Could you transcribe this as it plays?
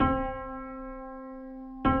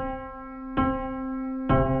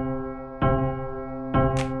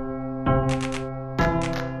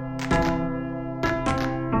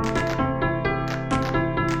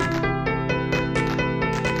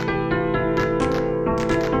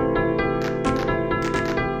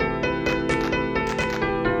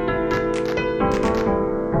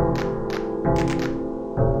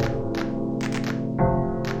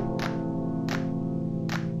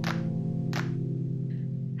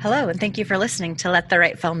Hello, and thank you for listening to Let the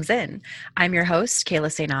Right Films In. I'm your host,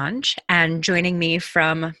 Kayla St. Ange, and joining me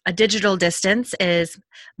from a digital distance is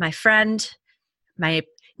my friend, my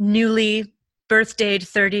newly birthdayed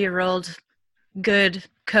 30-year-old good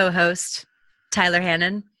co-host, Tyler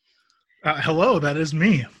Hannon. Hello, that is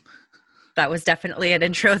me. That was definitely an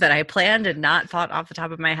intro that I planned and not thought off the top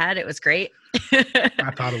of my head. It was great.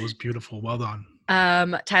 I thought it was beautiful. Well done.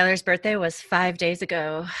 Tyler's birthday was 5 days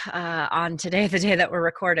ago on today, the day that we're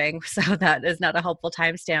recording. So that is not a helpful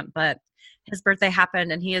timestamp, but his birthday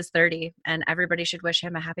happened and he is 30 and everybody should wish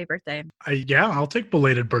him a happy birthday. Yeah, I'll take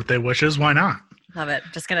belated birthday wishes. Why not? Love it.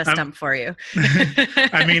 Just going to stump for you.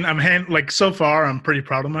 I mean, so far, I'm pretty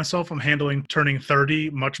proud of myself. I'm handling turning 30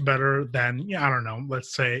 much better than, I don't know,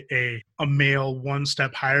 let's say a male one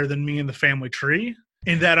step higher than me in the family tree,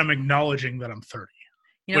 in that I'm acknowledging that I'm 30.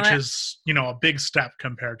 Which is, a big step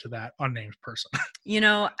compared to that unnamed person.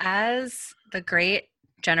 As the great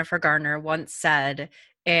Jennifer Garner once said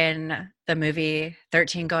in the movie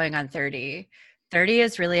 13 Going on 30, 30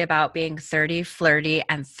 is really about being 30, flirty,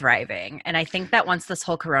 and thriving. And I think that once this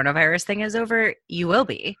whole coronavirus thing is over, you will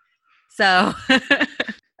be. So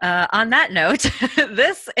on that note,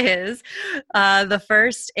 this is the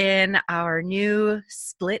first in our new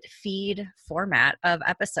split feed format of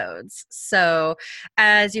episodes. So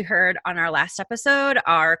as you heard on our last episode,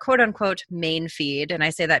 our quote unquote main feed, and I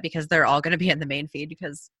say that because they're all going to be in the main feed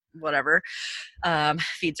because whatever,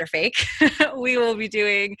 feeds are fake. We will be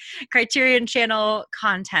doing Criterion Channel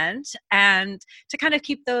content, and to kind of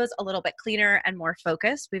keep those a little bit cleaner and more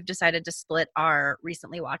focused, we've decided to split our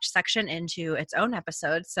recently watched section into its own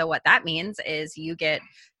episode. So what that means is you get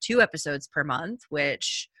 2 episodes per month,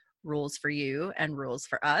 which rules for you and rules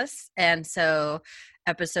for us. And so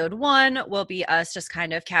episode 1 will be us just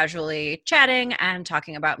kind of casually chatting and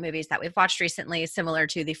talking about movies that we've watched recently, similar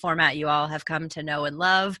to the format you all have come to know and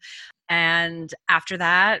love. And after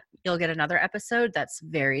that, you'll get another episode that's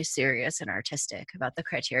very serious and artistic about the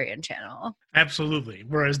Criterion Channel. Absolutely.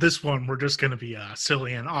 Whereas this one, we're just going to be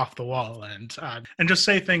silly and off the wall and just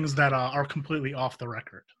say things that are completely off the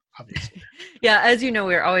record. Obviously. Yeah, as you know,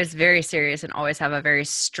 we're always very serious and always have a very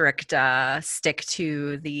strict stick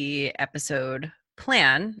to the episode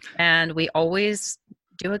plan, and we always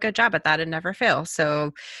do a good job at that and never fail.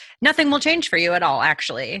 So nothing will change for you at all,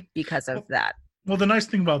 actually, because of that. Well, the nice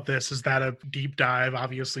thing about this is that a deep dive,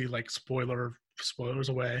 obviously, like spoilers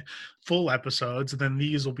away, full episodes, and then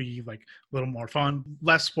these will be like a little more fun,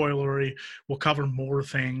 less spoilery. We'll cover more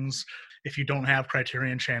things. If you don't have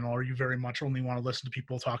Criterion Channel or you very much only want to listen to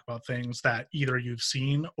people talk about things that either you've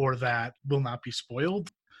seen or that will not be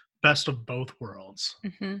spoiled, best of both worlds.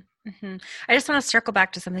 Mm-hmm. Mm-hmm. I just want to circle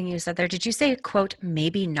back to something you said there. Did you say, quote,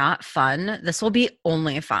 maybe not fun? This will be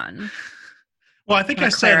only fun. Well, I think I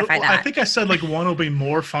said like one will be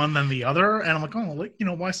more fun than the other, and I'm like,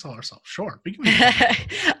 why sell ourselves short?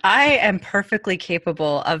 I am perfectly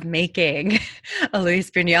capable of making a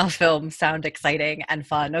Luis Buñuel film sound exciting and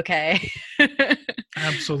fun. Okay.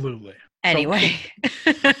 Absolutely. Anyway.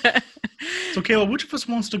 So Kayla, which of us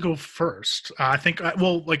wants to go first? As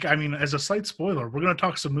a slight spoiler, we're going to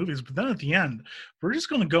talk some movies, but then at the end, we're just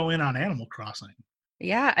going to go in on Animal Crossing.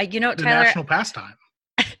 Yeah, the Tyler, national pastime.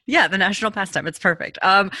 Yeah, the national pastime. It's perfect.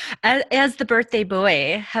 As the birthday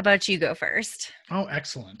boy, how about you go first? Oh,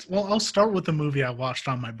 excellent. Well, I'll start with the movie I watched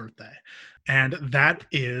on my birthday. And that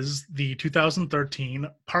is the 2013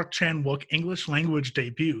 Park Chan-wook English language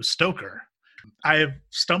debut, Stoker. I have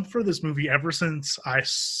stumped for this movie ever since I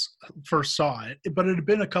first saw it, but it had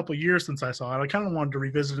been a couple years since I saw it. I kind of wanted to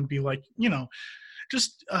revisit and be like,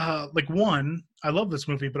 one, I love this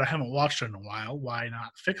movie, but I haven't watched it in a while. Why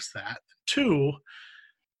not fix that? 2,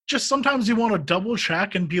 just sometimes you want to double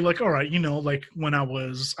check and be like, all right, like when I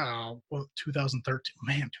was,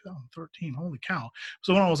 2013, holy cow.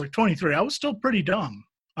 So when I was like 23, I was still pretty dumb,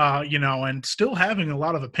 and still having a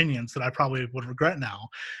lot of opinions that I probably would regret now.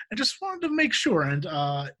 I just wanted to make sure, and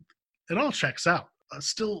it all checks out.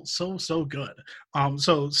 Still so good.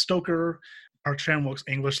 So Stoker, Park Chan-wook's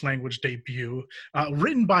English language debut,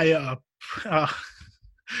 written by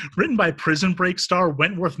Prison Break star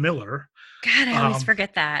Wentworth Miller. God, I always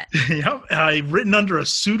forget that. Yeah, written under a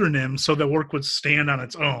pseudonym so the work would stand on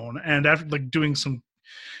its own. And after doing some,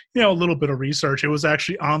 a little bit of research, it was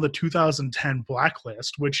actually on the 2010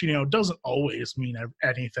 blacklist, which, doesn't always mean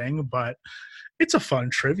anything, but it's a fun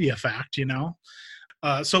trivia fact,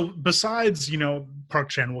 So besides, Park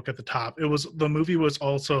Chan-wook at the top, the movie was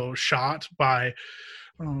also shot by,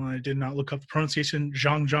 I did not look up the pronunciation,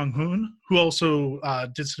 Jang Jong-hoon, who also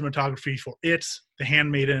did cinematography for It, The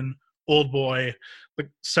Handmaiden, Old Boy, like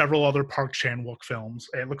several other Park Chan-wook films.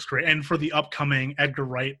 It looks great. And for the upcoming Edgar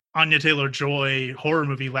Wright, Anya Taylor-Joy horror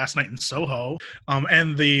movie Last Night in Soho,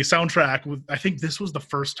 and the soundtrack, I think this was the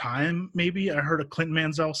first time maybe I heard a Clint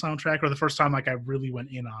Mansell soundtrack, or the first time like I really went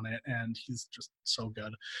in on it, and he's just so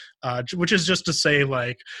good. Which is just to say,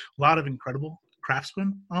 like, a lot of incredible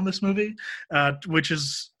craftsman on this movie, which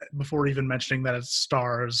is, before even mentioning that it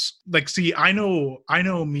stars, like, see, I know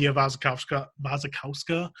Mia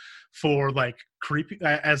Wasikowska for like creepy,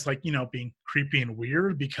 as like, you know, being creepy and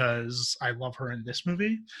weird, because I love her in this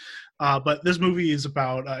movie. But this movie is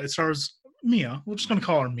about, it stars Mia. We're just going to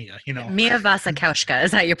call her Mia, you know. Mia Wasikowska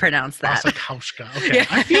is how you pronounce that. Wasikowska. Okay. Yeah.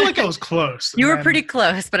 I feel like I was close. You were pretty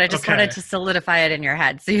close, but I just wanted to solidify it in your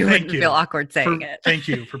head so you wouldn't feel awkward saying it. Thank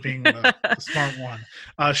you for being the smart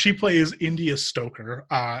one. She plays India Stoker,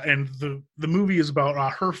 and the movie is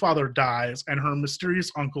about her father dies, and her mysterious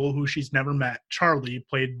uncle, who she's never met, Charlie,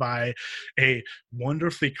 played by a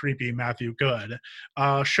wonderfully creepy Matthew Good,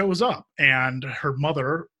 shows up, and her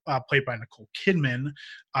mother, played by Nicole Kidman,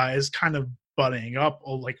 is kind of butting up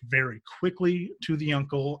like very quickly to the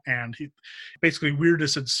uncle, and he basically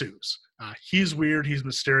weirdness ensues. He's weird, he's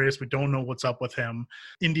mysterious, we don't know what's up with him.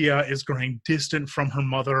 India is growing distant from her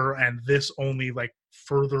mother, and this only like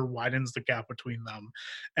further widens the gap between them.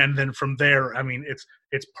 And then from there, I mean,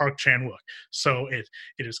 it's Park Chan-wook, so it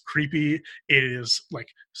is creepy, it is like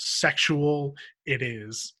sexual, it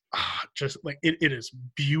is just like it is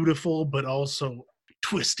beautiful, but also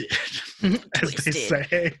twisted, as they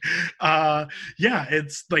say. Yeah,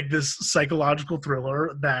 it's like this psychological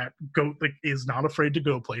thriller that is not afraid to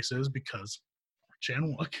go places because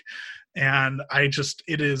Chan-wook. And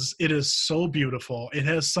it is so beautiful. It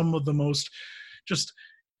has some of the most, just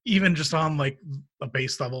even just on like a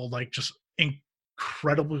base level, like just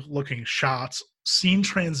incredible looking shots, scene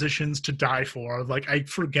transitions to die for. Like I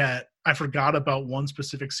forgot about one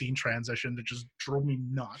specific scene transition that just drove me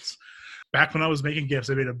nuts. Back when I was making GIFs,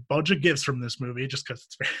 I made a bunch of GIFs from this movie just because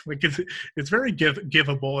it's very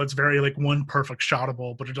givable. It's very like one perfect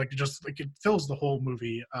shotable, but it fills the whole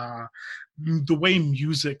movie. The way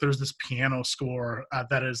music, there's this piano score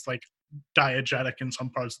that is like diegetic in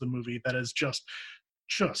some parts of the movie that is just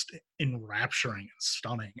enrapturing and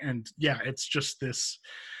stunning. And yeah, it's just this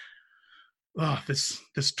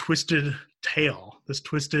twisted tale, this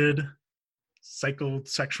twisted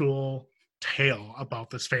psychosexual tale about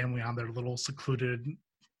this family on their little secluded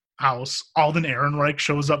house. Alden Ehrenreich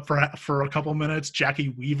shows up for a couple minutes. Jackie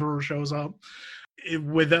Weaver shows up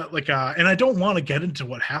with that, like, and I don't want to get into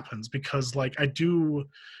what happens because, like,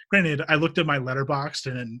 granted, I looked at my Letterboxd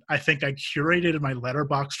and I think I curated my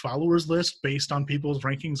Letterboxd followers list based on people's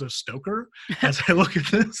rankings of Stoker as I look at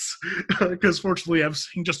this, because fortunately I've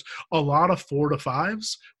seen just a lot of 4 to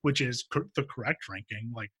 5s, which is the correct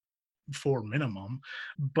ranking, like 4 minimum.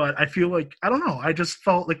 But I feel like, I don't know, I just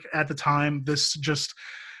felt like at the time this just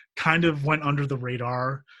kind of went under the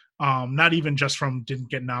radar, not even just from didn't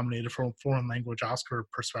get nominated for a foreign language Oscar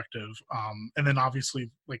perspective, and then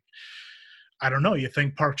obviously, like, I don't know, you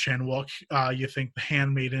think Park Chan-wook, you think The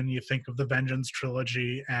Handmaiden, you think of the Vengeance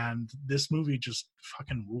trilogy, and this movie just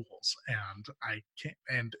fucking rules. And I can't,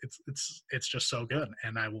 and it's just so good,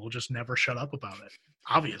 and I will just never shut up about it,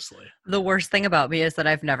 obviously. The worst thing about me is that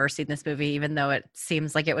I've never seen this movie, even though it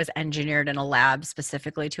seems like it was engineered in a lab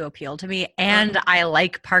specifically to appeal to me. And I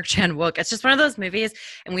like Park Chan-wook. It's just one of those movies,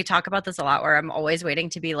 and we talk about this a lot, where I'm always waiting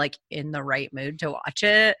to be like in the right mood to watch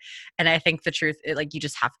it. And I think the truth, like, you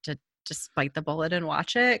just have to just bite the bullet and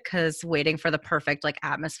watch it, because waiting for the perfect like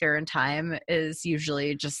atmosphere and time is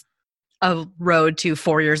usually just a road to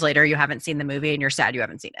 4 years later you haven't seen the movie and you're sad you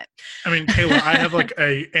haven't seen it. I mean, Kayla, I have like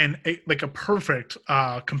a perfect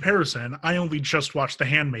comparison. I only just watched The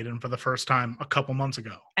Handmaiden for the first time a couple months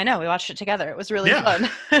ago. I know, we watched it together. It was really fun.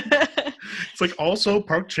 It's like also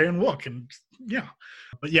Park Chan-wook, and yeah.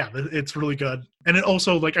 But yeah, it's really good. And it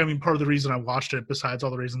also, like, I mean, part of the reason I watched it, besides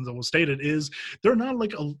all the reasons that was stated, is there are not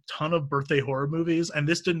like a ton of birthday horror movies, and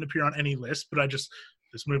this didn't appear on any list, but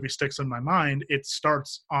this movie sticks in my mind. It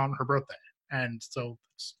starts on her birthday. And so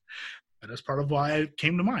that is part of why it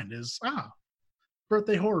came to mind, is,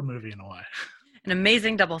 birthday horror movie in a way. An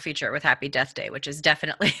amazing double feature with Happy Death Day, which is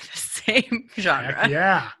definitely the same genre. Heck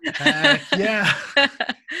yeah. Heck yeah.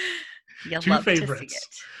 You'll 2 love favorites. to see it.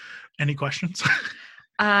 Any questions?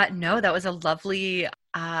 No, that was a lovely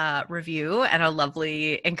review and a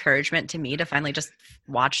lovely encouragement to me to finally just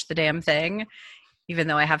watch the damn thing, even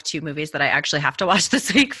though I have 2 movies that I actually have to watch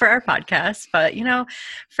this week for our podcast. But, you know,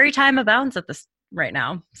 free time abounds at this right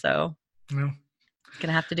now. So No.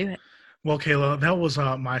 gonna have to do it. Well, Kayla, that was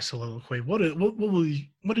my soliloquy.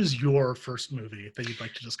 What is your first movie that you'd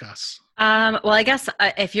like to discuss? Well, I guess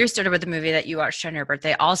if you started with the movie that you watched on your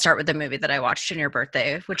birthday, I'll start with the movie that I watched on your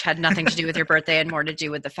birthday, which had nothing to do with your birthday and more to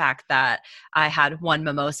do with the fact that I had one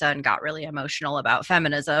mimosa and got really emotional about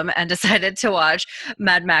feminism and decided to watch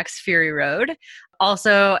Mad Max Fury Road.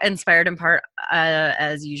 Also inspired in part,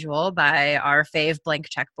 as usual, by our fave Blank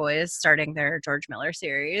Check Boys starting their George Miller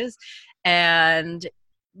series. And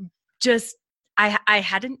just I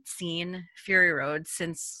hadn't seen Fury Road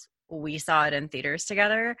since we saw it in theaters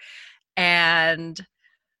together, and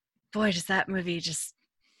boy, does that movie just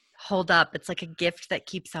hold up. It's like a gift that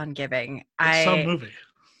keeps on giving. It's some I movie.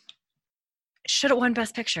 should have won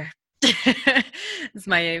Best Picture. is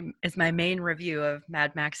my main review of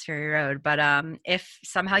Mad Max Fury Road. But if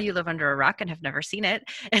somehow you live under a rock and have never seen it,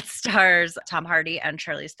 it stars Tom Hardy and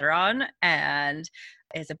Charlize Theron, and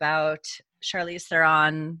is about Charlize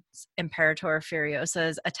Theron's Imperator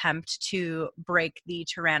Furiosa's attempt to break the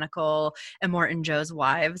tyrannical Immortan Joe's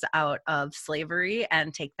wives out of slavery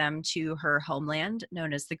and take them to her homeland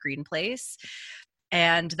known as the Green Place.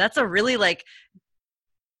 And that's a really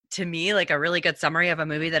to me like a really good summary of a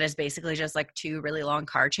movie that is basically just like two really long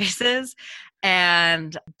car chases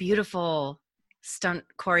and beautiful stunt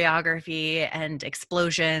choreography and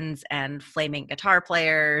explosions and flaming guitar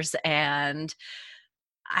players. And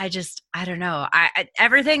I don't know.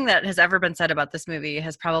 Everything that has ever been said about this movie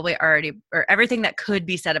has probably already, or everything that could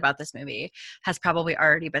be said about this movie has probably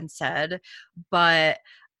already been said. But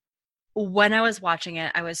when I was watching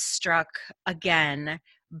it, I was struck again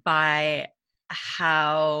by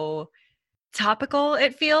how topical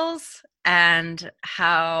it feels and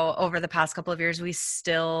how over the past couple of years we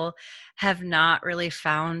still have not really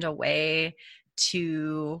found a way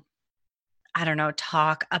to, I don't know,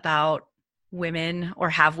 talk about women or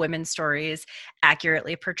have women's stories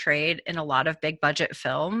accurately portrayed in a lot of big budget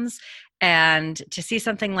films. And to see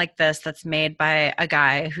something like this that's made by a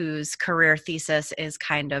guy whose career thesis is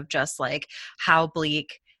kind of just like how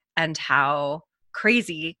bleak and how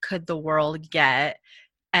crazy could the world get,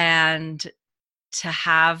 and to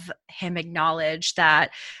have him acknowledge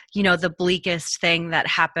that, you know, the bleakest thing that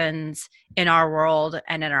happens in our world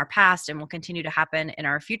and in our past and will continue to happen in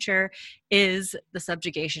our future is the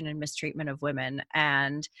subjugation and mistreatment of women.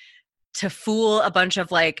 And to fool a bunch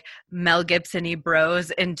of like Mel Gibson-y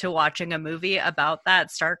bros into watching a movie about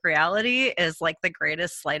that stark reality is like the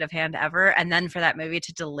greatest sleight of hand ever. And then for that movie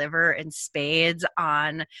to deliver in spades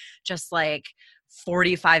on just like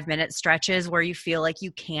 45-minute stretches where you feel like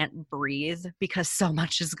you can't breathe because so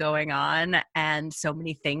much is going on and so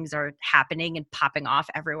many things are happening and popping off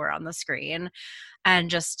everywhere on the screen. And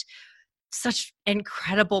just such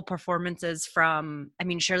incredible performances from, I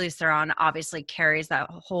mean, Charlize Theron obviously carries that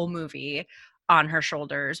whole movie on her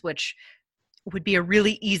shoulders, which would be a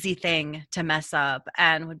really easy thing to mess up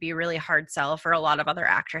and would be a really hard sell for a lot of other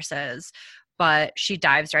actresses. But she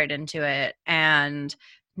dives right into it. And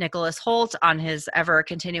Nicholas Hoult, on his ever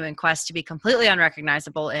continuing quest to be completely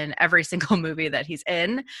unrecognizable in every single movie that he's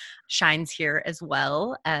in, shines here as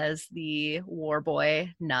well as the war boy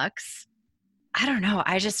Nux. I don't know.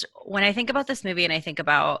 When I think about this movie and I think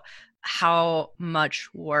about how much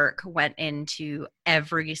work went into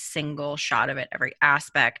every single shot of it, every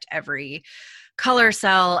aspect, every color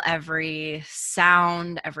cell, every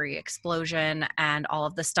sound, every explosion, and all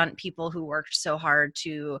of the stunt people who worked so hard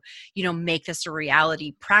to, you know, make this a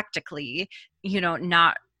reality practically, you know,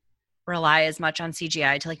 not rely as much on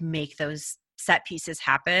CGI to like make those set pieces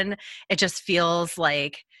happen. It just feels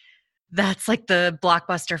like that's like the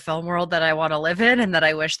blockbuster film world that I want to live in and that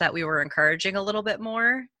I wish that we were encouraging a little bit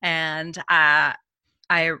more. And I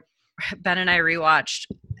Ben and I rewatched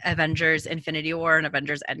Avengers Infinity War and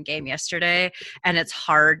Avengers Endgame yesterday, and it's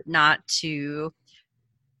hard not to,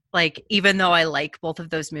 like, even though I like both of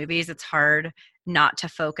those movies, it's hard not to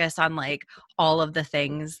focus on like all of the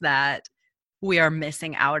things that we are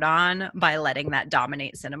missing out on by letting that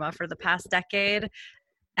dominate cinema for the past decade.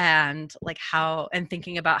 And like how, and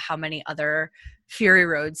thinking about how many other Fury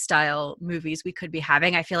Road style movies we could be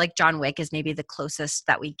having. I feel like John Wick is maybe the closest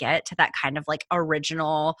that we get to that kind of like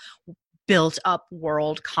original built up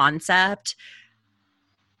world concept.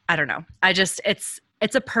 I don't know.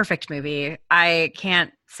 It's a perfect movie. I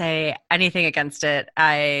can't say anything against it.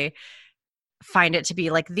 I find it to be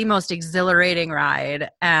like the most exhilarating ride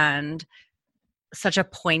and such a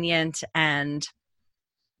poignant and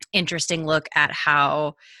interesting look at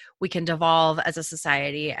how we can devolve as a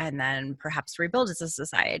society and then perhaps rebuild as a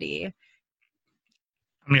society.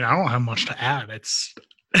 I mean, I don't have much to add.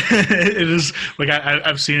 It is like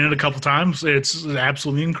I've seen it a couple times. It's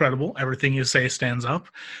absolutely incredible. Everything you say stands up,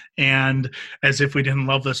 and as if we didn't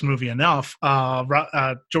love this movie enough,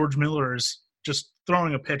 George Miller is just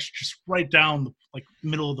throwing a pitch just right down the like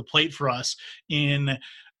middle of the plate for us in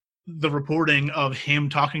the reporting of him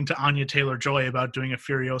talking to Anya Taylor-Joy about doing a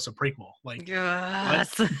Furiosa prequel. Like, what?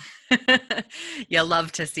 Yes. You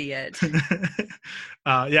love to see it.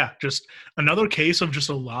 Yeah, just another case of just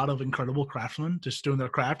a lot of incredible craftsmen just doing their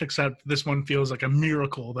craft, except this one feels like a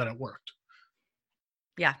miracle that it worked.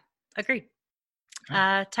 Yeah, agreed.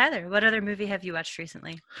 Tyler, what other movie have you watched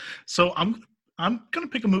recently? So I'm gonna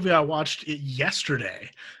pick a movie I watched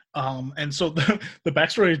yesterday. And so the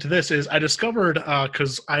backstory to this is I discovered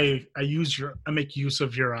because I make use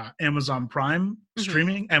of your Amazon Prime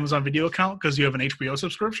streaming, Amazon Video account because you have an HBO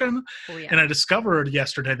subscription. Oh, yeah. And I discovered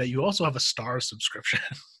yesterday that you also have a Star subscription.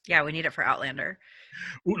 Yeah, we need it for Outlander.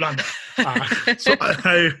 Ooh, la, la. So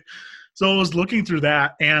I was looking through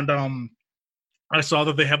that, and I saw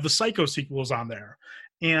that they have the Psycho sequels on there.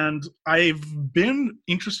 And I've been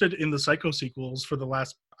interested in the Psycho sequels for the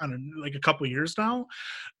last, I don't know, like a couple of years now,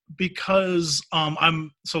 because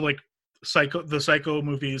I'm so like the Psycho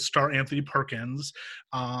movies star Anthony Perkins,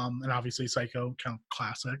 and obviously Psycho, kind of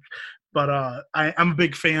classic. But I'm a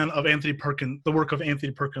big fan of Anthony Perkins, the work of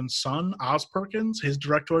Anthony Perkins' son, Oz Perkins, his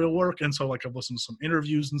directorial work, and so like I've listened to some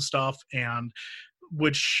interviews and stuff, and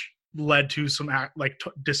which led to some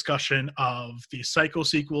discussion of the Psycho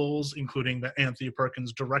sequels, including that Anthony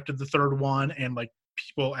Perkins directed the third one, and like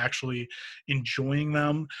people actually enjoying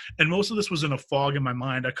them. And most of this was in a fog in my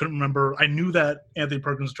mind. I couldn't remember. I knew that Anthony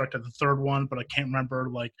Perkins directed the third one, but I can't remember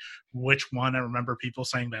like which one. I remember people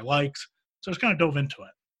saying they liked, so I just kind of dove into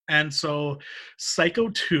it. And so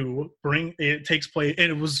Psycho 2 takes place, and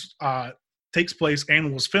it was takes place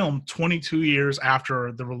and was filmed 22 years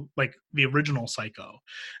after the original Psycho.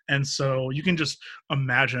 And so you can just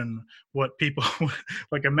imagine what people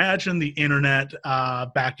like, imagine the internet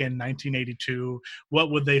back in 1982.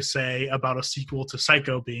 What would they say about a sequel to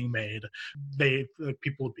Psycho being made?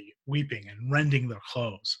 People would be weeping and rending their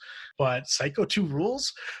clothes. But Psycho 2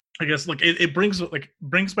 rules. I guess like it brings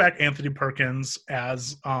back Anthony Perkins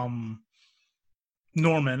as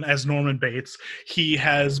Norman Bates.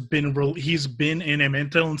 He's been in a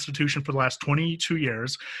mental institution for the last 22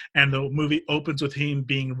 years, and the movie opens with him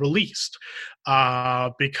being released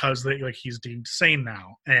because he's deemed sane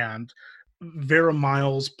now. And Vera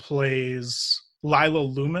Miles plays Lila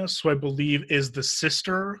Loomis, who I believe is the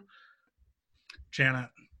sister. Janet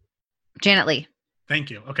Lee. Thank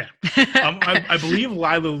you. Okay. I believe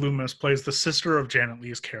Lila Loomis plays the sister of Janet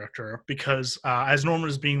Leigh's character because as Norman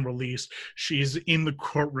is being released, she's in the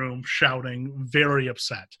courtroom shouting, very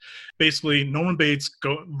upset. Basically, Norman Bates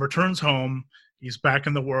returns home. He's back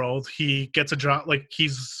in the world. He gets a job.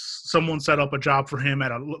 Someone set up a job for him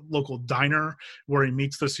at a local diner where he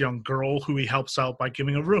meets this young girl who he helps out by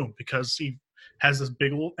giving a room because he has this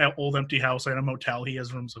big old empty house and a motel. He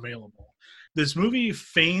has rooms available. This movie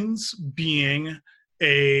feigns being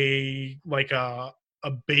a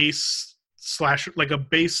base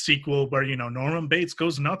sequel where Norman Bates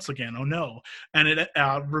goes nuts again. Oh no! And it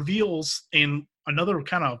reveals in another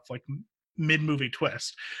kind of like mid-movie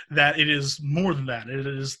twist that it is more than that. It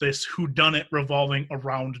is this whodunit revolving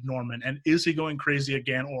around Norman, and is he going crazy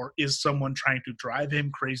again, or is someone trying to drive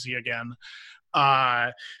him crazy again?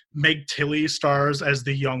 Meg Tilly stars as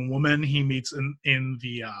the young woman he meets in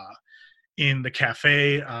the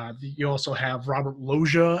cafe. You also have Robert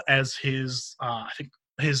Loggia as his, I think,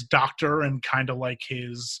 his doctor, and kind of like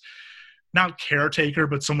his, not caretaker,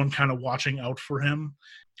 but someone kind of watching out for him.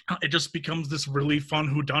 It just becomes this really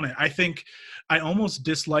fun whodunit. I think I almost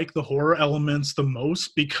dislike the horror elements the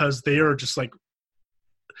most because they are just like,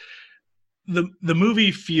 the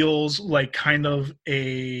movie feels like kind of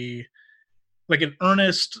an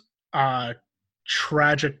earnest,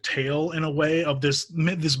 tragic tale in a way of this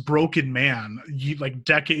broken man,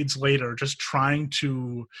 decades later, just trying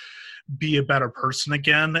to be a better person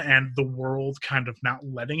again, and the world kind of not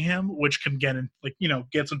letting him, which can get in,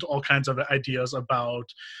 gets into all kinds of ideas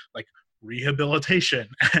about like rehabilitation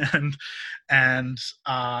and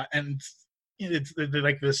it's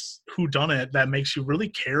like this whodunit that makes you really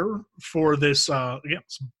care for this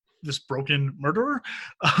this broken murderer.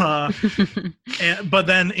 But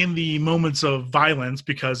then in the moments of violence,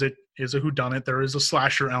 because it is a whodunit, there is a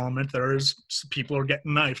slasher element. People are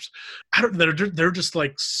getting knifed. They're just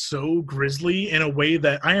like so grisly in a way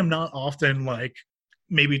that I am not often like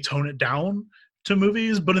maybe tone it down to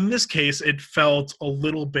movies, but in this case it felt a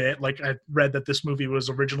little bit like I read that this movie was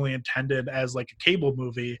originally intended as like a cable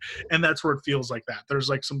movie, and that's where it feels like that. There's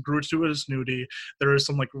like some gratuitous nudity, there is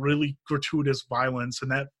some like really gratuitous violence,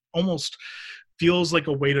 and that almost feels like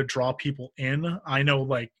a way to draw people in. I know,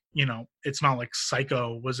 like, it's not like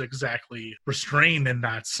Psycho was exactly restrained in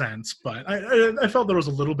that sense, but I felt there was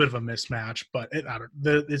a little bit of a mismatch. But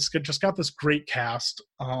it's just got this great cast.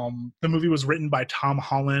 The movie was written by Tom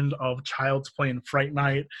Holland of Child's Play and Fright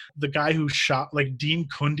Night, the guy who shot, like, Dean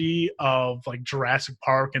Cundey of like Jurassic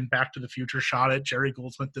Park and Back to the Future shot it. Jerry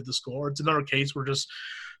Goldsmith did the score. It's another case where just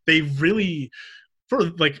they really, for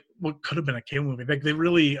like what could have been a cable movie, like they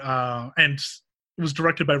really and it was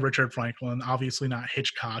directed by Richard Franklin, obviously not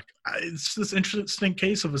Hitchcock. It's this interesting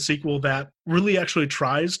case of a sequel that really actually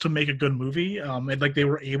tries to make a good movie. And like they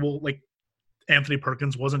were able, like, Anthony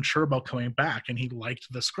Perkins wasn't sure about coming back, and he liked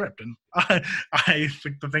the script. And I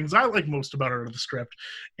think the things I like most about it are the script,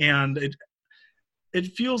 and it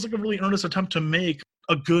feels like a really earnest attempt to make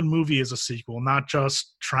a good movie as a sequel, not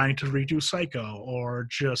just trying to redo Psycho or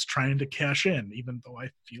just trying to cash in, even though I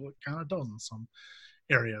feel it kind of does in some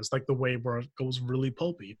areas, like the way where it goes really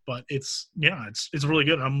pulpy. But it's really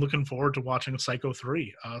good. I'm looking forward to watching Psycho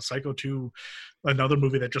 3. Psycho 2, another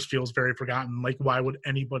movie that just feels very forgotten. Like, why would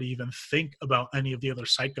anybody even think about any of the other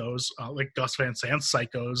Psychos? Like Gus Van Sant's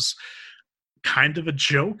Psychos, kind of a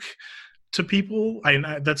joke to people. I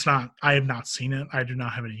have not seen it. I do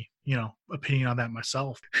not have any opinion on that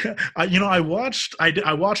myself. I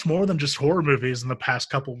watched more than just horror movies in the past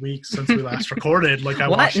couple weeks since we last recorded. Like, I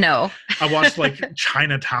watched like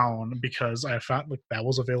Chinatown because I found like that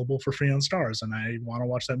was available for free on Stars, and I want to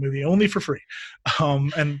watch that movie only for free.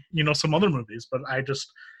 And some other movies, but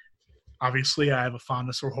obviously I have a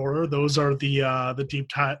fondness for horror. Those are the deep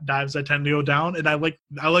dives I tend to go down, and I like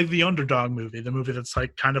the underdog movie, the movie that's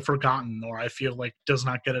like kind of forgotten or I feel like does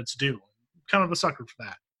not get its due. Kind of a sucker for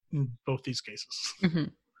that in both these cases. Mm-hmm.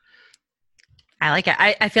 I like it.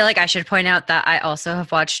 I feel like I should point out that I also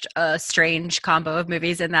have watched a strange combo of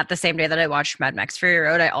movies, in that the same day that I watched Mad Max Fury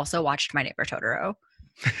Road, I also watched My Neighbor Totoro.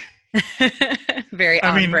 Very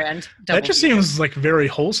on brand. That just seems like very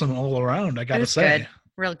wholesome all around, I gotta say. Good.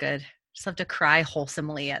 Real good. Just love to cry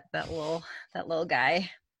wholesomely at that little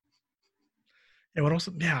guy. And what else?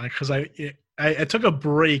 Yeah, because I took a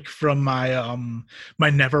break from my my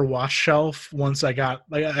never watch shelf once I got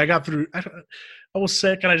through. I was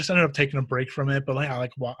sick and I just ended up taking a break from it. But I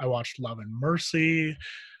watched Love and Mercy.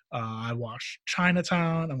 I watched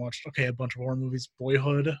Chinatown. I watched a bunch of horror movies,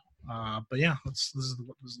 Boyhood. But yeah, this is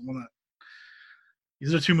the one that.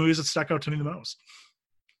 These are the two movies that stuck out to me the most.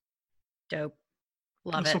 Dope.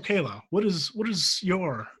 Love it. So Kayla, what is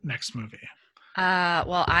your next movie?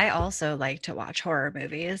 Well, I also like to watch horror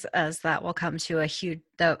movies, as that will come to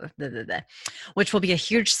which will be a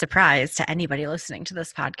huge surprise to anybody listening to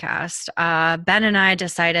this podcast. Ben and I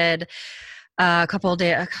decided a couple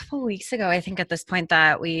weeks ago, I think at this point,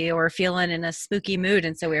 that we were feeling in a spooky mood,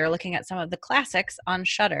 and so we were looking at some of the classics on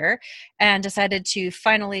Shudder and decided to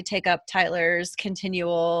finally take up Tyler's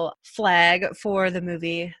continual flag for the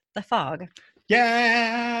movie The Fog.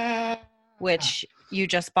 Yeah. Which you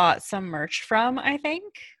just bought some merch from, I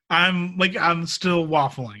think. I'm still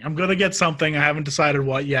waffling. I'm gonna get something. I haven't decided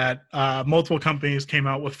what yet. Multiple companies came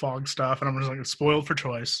out with Fog stuff, and I'm just like spoiled for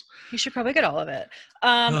choice. You should probably get all of it.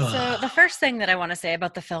 So the first thing that I want to say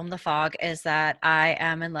about the film The Fog is that I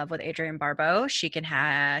am in love with Adrienne Barbeau. She can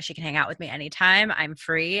hang out with me anytime. I'm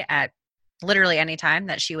free at literally any time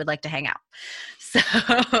that she would like to hang out.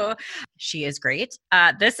 So she is great.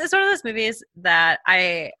 This is one of those movies that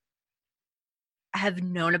I have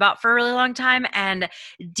known about for a really long time, and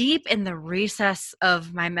deep in the recess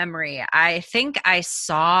of my memory, I think I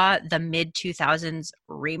saw the mid 2000s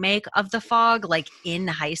remake of The Fog like in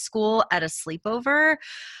high school at a sleepover.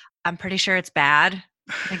 I'm pretty sure it's bad.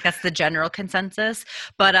 I think that's the general consensus,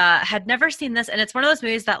 but had never seen this. And it's one of those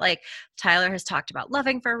movies that like Tyler has talked about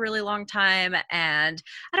loving for a really long time. And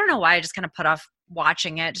I don't know why I just kind of put off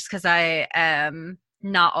watching it, just because I am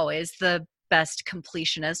not always the best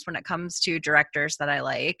completionist when it comes to directors that I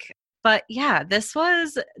like. But yeah, this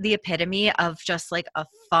was the epitome of just like a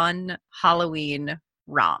fun Halloween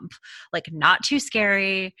romp. Like, not too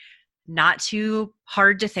scary, not too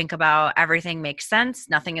hard to think about. Everything makes sense.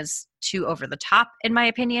 Nothing is too over the top, in my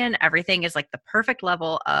opinion. Everything is like the perfect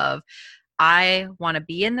level of, I want to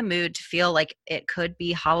be in the mood to feel like it could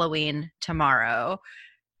be Halloween tomorrow.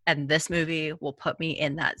 And this movie will put me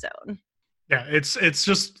in that zone. Yeah, it's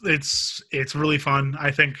really fun.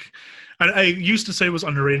 I think I used to say it was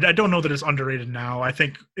underrated. I don't know that it's underrated now. I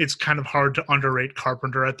think it's kind of hard to underrate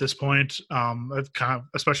Carpenter at this point. Kind of,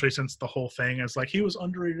 especially since the whole thing is like he was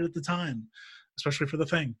underrated at the time, especially for The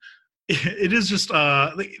Thing. It is just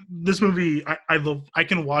this movie. I love. I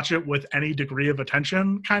can watch it with any degree of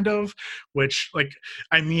attention, kind of, which like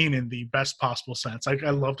I mean in the best possible sense. I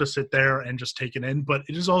love to sit there and just take it in, but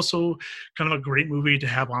it is also kind of a great movie to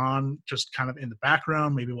have on, just kind of in the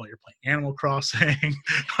background, maybe while you're playing Animal Crossing.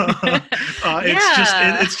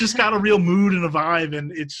 Yeah. It's just got a real mood and a vibe,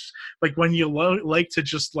 and it's like when you like to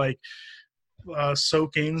just like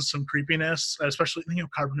soak in some creepiness, especially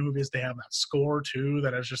Carpenter movies. They have that score too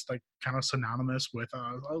that is just like kind of synonymous with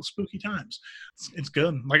spooky times. It's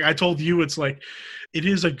good. Like I told you, it's like it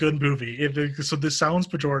is a good movie. So this sounds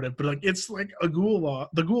pejorative, but like it's like a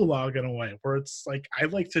the gulag in a way, where it's like I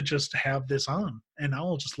like to just have this on and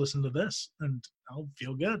I'll just listen to this and I'll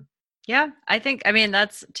feel good. Yeah, I mean,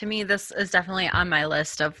 that's to me, this is definitely on my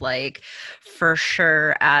list of like for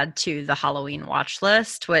sure add to the Halloween watch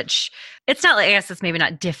list, which it's not like, I guess it's maybe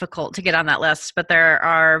not difficult to get on that list, but there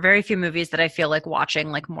are very few movies that I feel like watching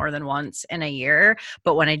like more than once in a year.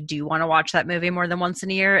 But when I do want to watch that movie more than once in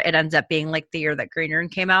a year, it ends up being like the year that Green Room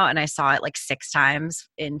came out and I saw it like 6 times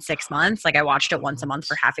in 6 months. Like I watched it once a month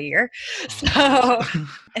for half a year. So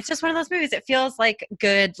it's just one of those movies. It feels like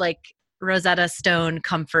good, like Rosetta Stone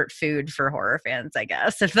comfort food for horror fans, I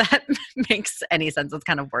guess, if that makes any sense. It's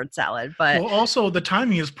kind of word salad, but Well, also the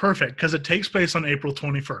timing is perfect because it takes place on April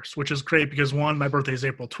 21st, which is great because one, my birthday is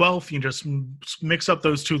April 12th. You just mix up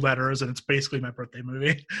those two letters, and it's basically my birthday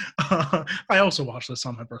movie. I also watched this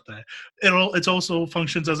on my birthday. It's also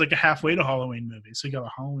functions as like a halfway to Halloween movie. So you got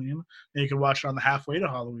a Halloween, and you can watch it on the halfway to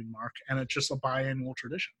Halloween mark, and it's just a biannual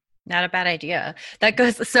tradition. not a bad idea. That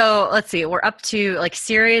goes, so let's see, we're up to like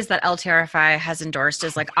series that LTRFI has endorsed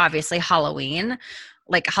is like obviously Halloween,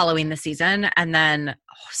 like Halloween the season, and then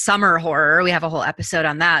summer horror. We have a whole episode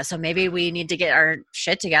on that. So maybe we need to get our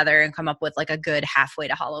shit together and come up with like a good halfway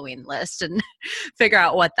to Halloween list and figure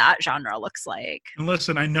out what that genre looks like. And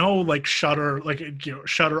listen, I know like Shutter,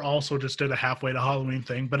 Shutter also just did a halfway to Halloween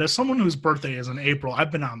thing, but as someone whose birthday is in April,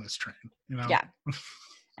 I've been on this train. Yeah.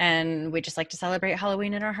 And we just like to celebrate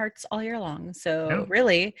Halloween in our hearts all year long. So Yeah.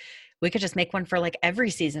 really, we could just make one for like every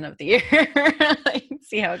season of the year. Like,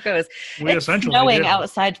 see how it goes. We It's essentially snowing do.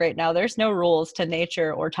 outside right now. There's no rules to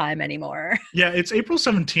nature or time anymore. Yeah, it's April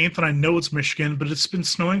 17th, and I know it's Michigan, but it's been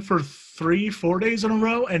snowing for 3-4 days in a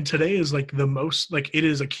row, and today is like the most, like it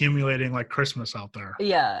is accumulating like Christmas out there.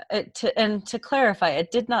 Yeah. And to clarify, it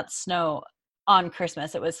did not snow on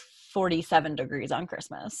Christmas. It was 47 degrees on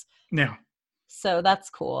Christmas. Yeah. So that's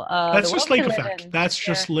cool. That's just lake effect. That's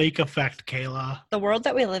just lake effect, Kayla. The world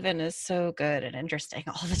that we live in is so good and interesting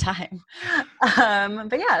all the time.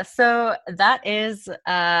 But yeah, so that is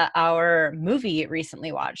our movie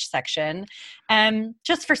recently watched section. And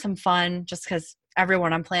just for some fun, just because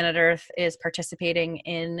everyone on planet Earth is participating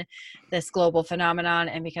in this global phenomenon,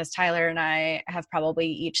 and because Tyler and I have probably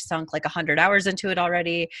each sunk like 100 hours into it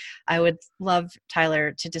already, I would love,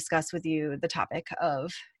 Tyler, to discuss with you the topic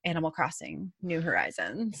of Animal Crossing New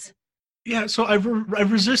Horizons. Yeah, so I've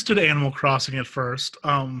resisted Animal Crossing at first,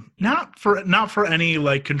 not for any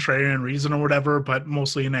like contrarian reason or whatever, but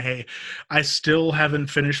mostly in a hey, I still haven't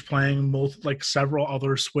finished playing like several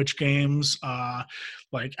other Switch games.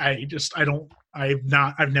 Like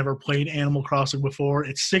I've never played Animal Crossing before.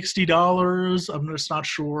 It's $60. I'm just not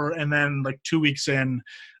sure. And then like 2 weeks in,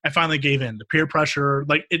 I finally gave in. The peer pressure,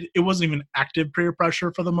 like it wasn't even active peer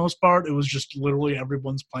pressure for the most part. It was just literally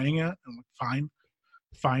everyone's playing it. I'm like,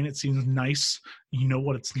 fine, it seems nice. You know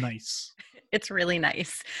what? It's nice. It's really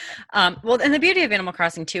nice. Well, and the beauty of Animal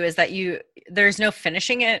Crossing too is that there's no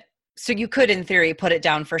finishing it. So you could, in theory, put it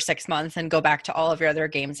down for 6 months and go back to all of your other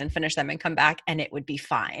games and finish them and come back, and it would be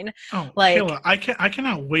fine. Oh, Like, Kayla, I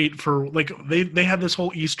cannot wait for like they have this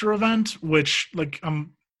whole Easter event, which like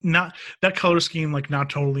I'm not that color scheme like not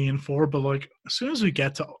totally in for, but like as soon as we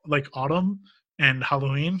get to like autumn and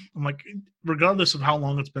Halloween, I'm like, regardless of how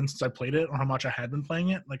long it's been since I played it or how much I had been playing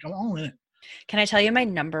it, like I'm all in it. can I tell you my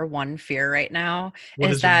number one fear right now What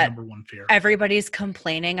is is your that number one fear? everybody's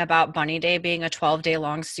complaining about Bunny Day being a 12-day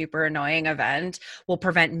long, super annoying event will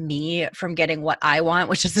prevent me from getting what I want,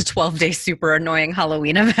 which is a 12-day super annoying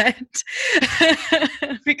Halloween event.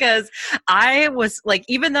 Because I was like,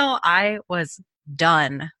 even though I was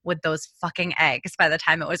done with those fucking eggs by the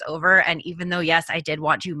time it was over, and even though, yes, I did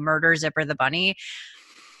want to murder Zipper the bunny,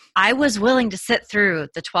 I was willing to sit through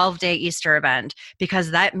the 12-day Easter event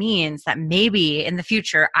because that means that maybe in the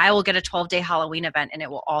future I will get a 12-day Halloween event and it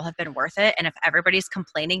will all have been worth it. And if everybody's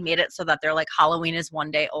complaining made it so that they're like Halloween is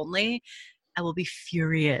one day only, I will be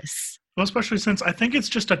furious. Well, especially since I think it's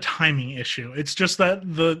just a timing issue. It's just that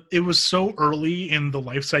it was so early in the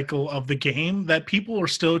life cycle of the game that people are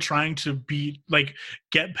still trying to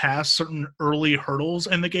get past certain early hurdles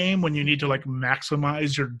in the game when you need to like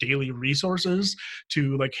maximize your daily resources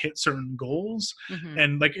to like hit certain goals. Mm-hmm.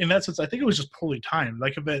 And like in that sense, I think it was just poorly timed.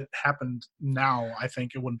 Like if it happened now, I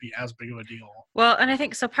think it wouldn't be as big of a deal. Well, and I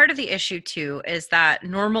think so part of the issue too is that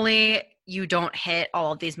normally you don't hit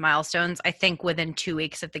all of these milestones, I think, within 2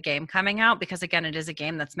 weeks of the game coming out, because again, it is a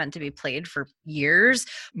game that's meant to be played for years.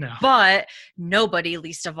 No. But nobody,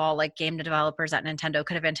 least of all, like game developers at Nintendo,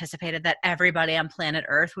 could have anticipated that everybody on planet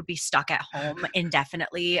Earth would be stuck at home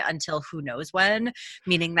indefinitely until who knows when,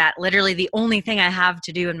 meaning that literally the only thing I have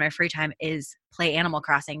to do in my free time is play Animal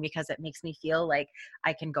Crossing because it makes me feel like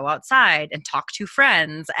I can go outside and talk to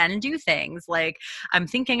friends and do things. Like I'm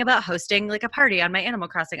thinking about hosting like a party on my Animal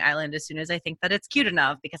Crossing island as soon as I think that it's cute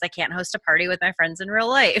enough, because I can't host a party with my friends in real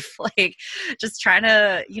life. Like just trying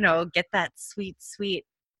to, get that sweet, sweet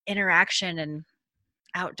interaction and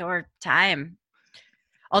outdoor time.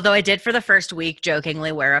 Although I did for the first week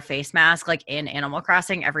jokingly wear a face mask like in Animal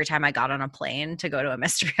Crossing every time I got on a plane to go to a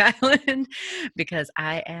mystery island because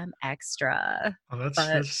I am extra. Oh, that's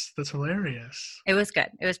But that's hilarious. it was good.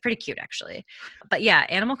 It was pretty cute, actually. But yeah,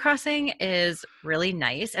 Animal Crossing is really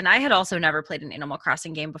nice. And I had also never played an Animal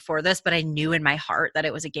Crossing game before this, but I knew in my heart that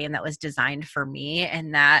it was a game that was designed for me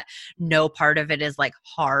and that no part of it is like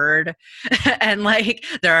hard. And like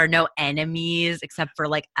there are no enemies except for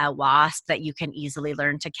like a wasp that you can easily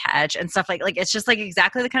learn to catch and stuff like it's just like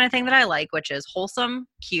exactly the kind of thing that I like, which is wholesome,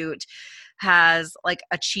 cute, has like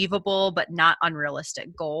achievable but not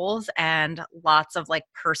unrealistic goals and lots of like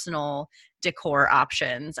personal decor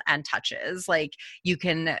options and touches. Like you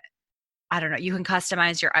can, I don't know, you can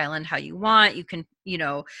customize your island how you want. You can,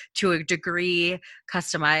 to a degree,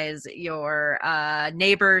 customize your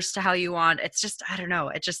neighbors to how you want. It's just, I don't know,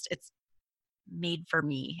 it's made for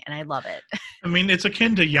me and I love it. I mean, it's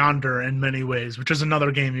akin to Yonder in many ways, which is another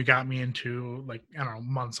game you got me into like, I don't know,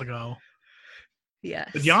 months ago. But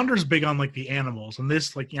Yes. Yonder's big on like the animals, and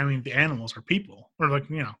this, like, I mean, the animals are people, or like,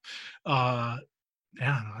 yeah.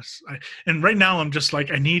 No, and right now I'm just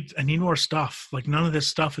like, I need more stuff. Like none of this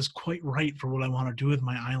stuff is quite right for what I want to do with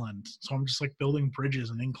my island, so I'm just like building bridges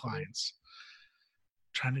and inclines,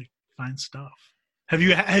 trying to find stuff. Have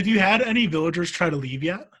you had any villagers try to leave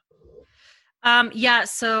yet? Yeah,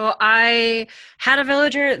 so I had a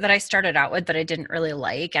villager that I started out with that I didn't really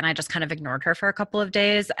like, and I just kind of ignored her for a couple of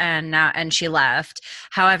days, and she left.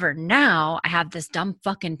 However, now I have this dumb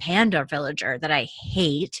fucking panda villager that I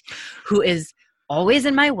hate, who is always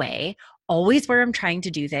in my way, always where I'm trying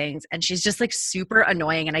to do things, and she's just like super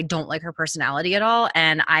annoying, and I don't like her personality at all.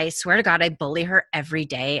 And I swear to God, I bully her every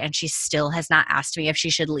day, and she still has not asked me if she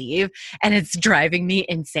should leave, and it's driving me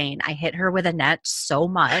insane. I hit her with a net so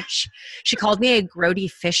much. She called me a grody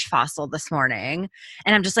fish fossil this morning,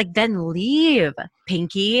 and I'm just like, then leave,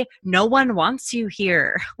 Pinky. No one wants you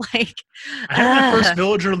here. Like, I had my first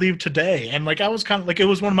villager leave today, and like I was kind of like, it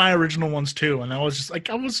was one of my original ones too, and I was just like,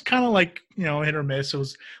 I was kind of like, hit or miss. It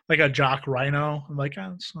was like a jock rhino. I'm like,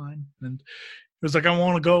 oh, it's fine. And it was like, I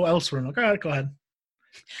want to go elsewhere. I'm like, all right, go ahead.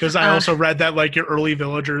 Because I also read that like your early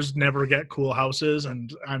villagers never get cool houses,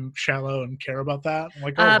 and I'm shallow and care about that. I'm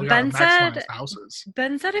like, oh, we gotta maximize the houses.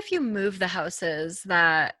 Ben said if you move the houses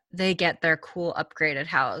that they get their cool upgraded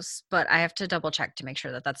house, but I have to double check to make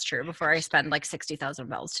sure that that's true before I spend like 60,000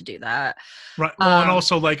 bells to do that. Right. Well, and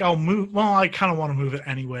also like I'll move. Well, I kind of want to move it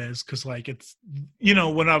anyways because like it's,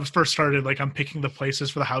 when I was first started, like I'm picking the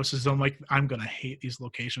places for the houses. I'm like, I'm gonna hate these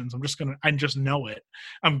locations. I just know it.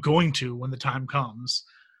 I'm going to when the time comes.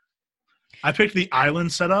 I picked the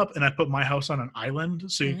island setup and I put my house on an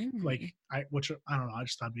island. So which I don't know. I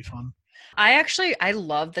just thought it'd be fun. I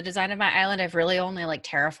love the design of my island. I've really only like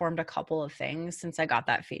terraformed a couple of things since I got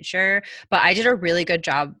that feature, but I did a really good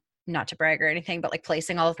job, not to brag or anything, but like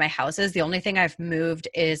placing all of my houses. The only thing I've moved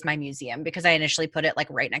is my museum because I initially put it like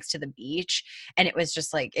right next to the beach, and it was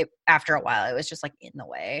just like after a while it was just like in the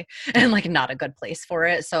way and like not a good place for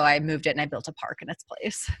it. So I moved it and I built a park in its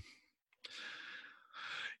place.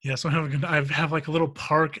 Yeah, so I have like a little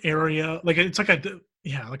park area. Like it's like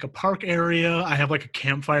like a park area. I have like a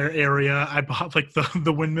campfire area. I bought like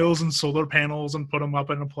the windmills and solar panels and put them up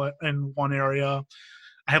in one area.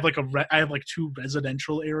 I have like I have like two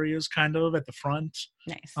residential areas kind of at the front.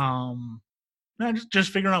 Nice. Just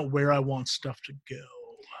figuring out where I want stuff to go.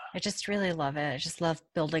 I just really love it. I just love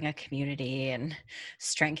building a community and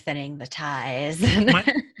strengthening the ties.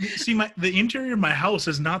 The interior of my house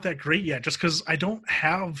is not that great yet, just because I don't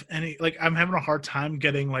have any. Like, I'm having a hard time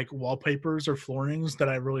getting like wallpapers or floorings that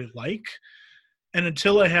I really like. And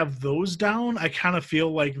until I have those down, I kind of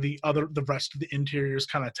feel like the rest of the interior is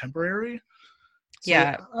kind of temporary. So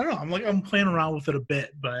Yeah, I don't know. I'm playing around with it a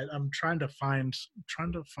bit, but I'm trying to find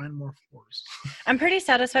more floors. I'm pretty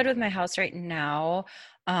satisfied with my house right now.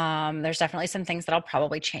 There's definitely some things that I'll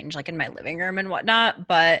probably change, like in my living room and whatnot,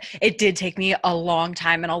 but it did take me a long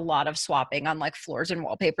time and a lot of swapping on like floors and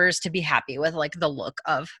wallpapers to be happy with like the look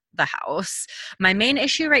of the house. My main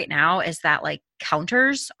issue right now is that like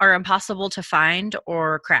counters are impossible to find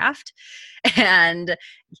or craft. And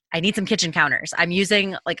I need some kitchen counters. I'm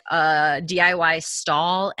using like a DIY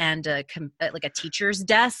stall and like a teacher's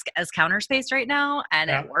desk as counter space right now, and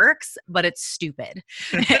it Yeah. works, but it's stupid,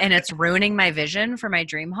 and it's ruining my vision for my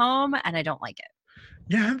dream home, and I don't like it.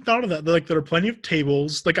 Yeah, I hadn't thought of that. Like there are plenty of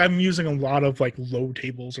tables. Like I'm using a lot of like low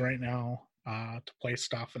tables right now to play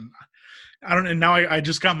stuff, and I don't. And now I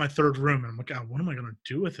just got my third room, and I'm like, God, what am I gonna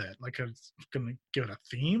do with it? Like I'm gonna give it a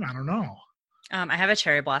theme? I don't know. I have a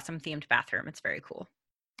cherry blossom themed bathroom. It's very cool.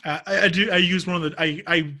 I do. I use one of the.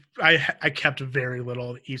 I kept very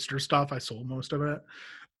little Easter stuff. I sold most of it.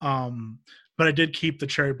 But I did keep the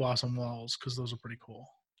cherry blossom walls because those are pretty cool.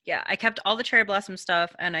 Yeah, I kept all the cherry blossom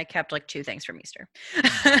stuff, and I kept like 2 things from Easter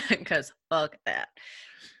because fuck that.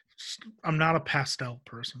 I'm not a pastel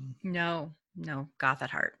person. No, no, goth at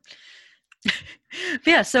heart.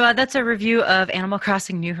 Yeah, so that's a review of Animal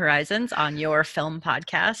Crossing New Horizons on your film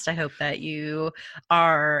podcast. I hope that you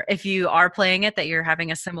are, if you are playing it, that you're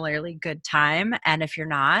having a similarly good time, and if you're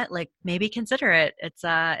not, like maybe consider it.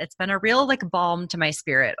 It's been a real like balm to my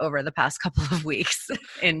spirit over the past couple of weeks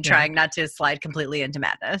in trying not to slide completely into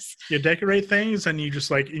madness. You decorate things, and you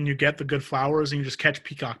just and you get the good flowers, and you just catch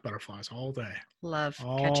peacock butterflies all day. Love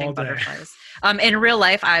all catching day. butterflies. In real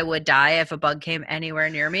life, I would die if a bug came anywhere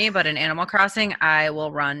near me, but in Animal Crossing, I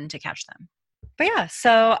will run to catch them. But yeah,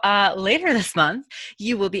 so later this month,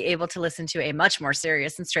 you will be able to listen to a much more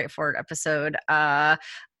serious and straightforward episode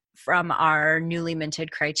from our newly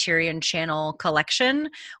minted Criterion Channel collection.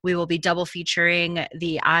 We will be double featuring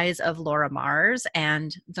The Eyes of Laura Mars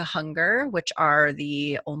and The Hunger, which are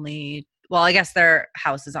the only, well, I guess their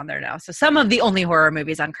house is on there now. So some of the only horror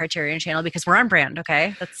movies on Criterion Channel, because we're on brand,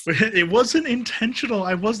 okay? It wasn't intentional.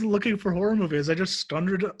 I wasn't looking for horror movies. I just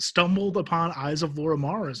stumbled upon Eyes of Laura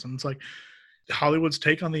Mars, and it's like Hollywood's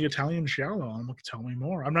take on the Italian giallo. I'm like, tell me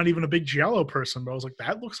more. I'm not even a big giallo person, but I was like,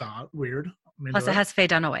 that looks odd, weird. Plus, it has Faye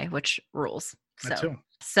Dunaway, which rules. That too.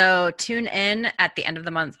 So tune in at the end of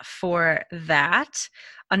the month for that.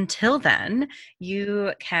 Until then,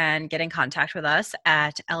 you can get in contact with us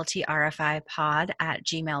at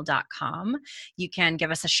ltrfipod@gmail.com. You can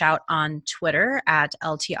give us a shout on Twitter at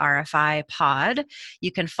ltrfipod.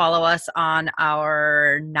 You can follow us on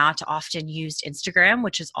our not often used Instagram,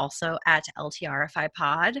 which is also at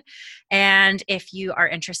ltrfipod. And if you are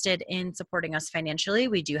interested in supporting us financially,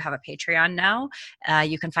 we do have a Patreon now.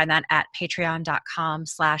 You can find that at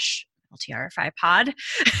patreon.com/LTRFIPod.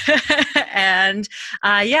 And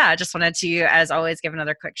I just wanted to, as always, give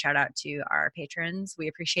another quick shout out to our patrons. We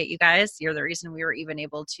appreciate you guys. You're the reason we were even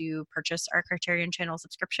able to purchase our Criterion Channel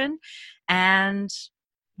subscription. And,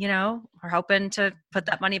 we're hoping to put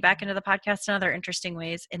that money back into the podcast in other interesting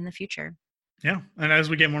ways in the future. Yeah. And as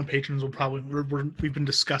we get more patrons, we've been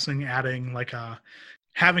discussing adding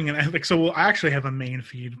so we'll actually have a main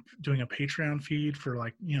feed, doing a Patreon feed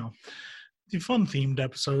for the fun themed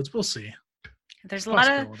episodes. We'll see. There's a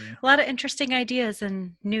lot of interesting ideas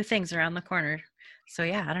and new things around the corner. So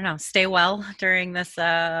yeah, I don't know. Stay well during this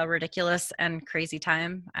ridiculous and crazy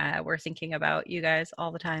time. We're thinking about you guys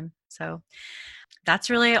all the time. So that's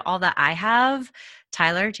really all that I have.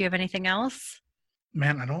 Tyler, do you have anything else?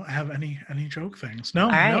 Man, I don't have any joke things. No,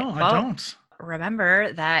 I don't.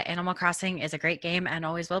 Remember that Animal Crossing is a great game and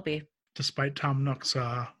always will be. Despite Tom Nook's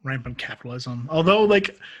rampant capitalism. Although, I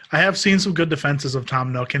have seen some good defenses of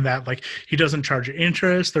Tom Nook in that, he doesn't charge you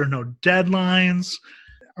interest. There are no deadlines.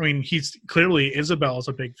 I mean, he's clearly, Isabel's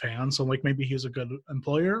a big fan, so, maybe he's a good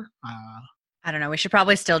employer. I don't know. We should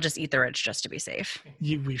probably still just eat the rich just to be safe.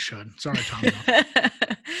 We should. Sorry, Tom Nook.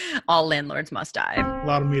 All landlords must die. A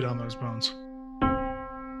lot of meat on those bones.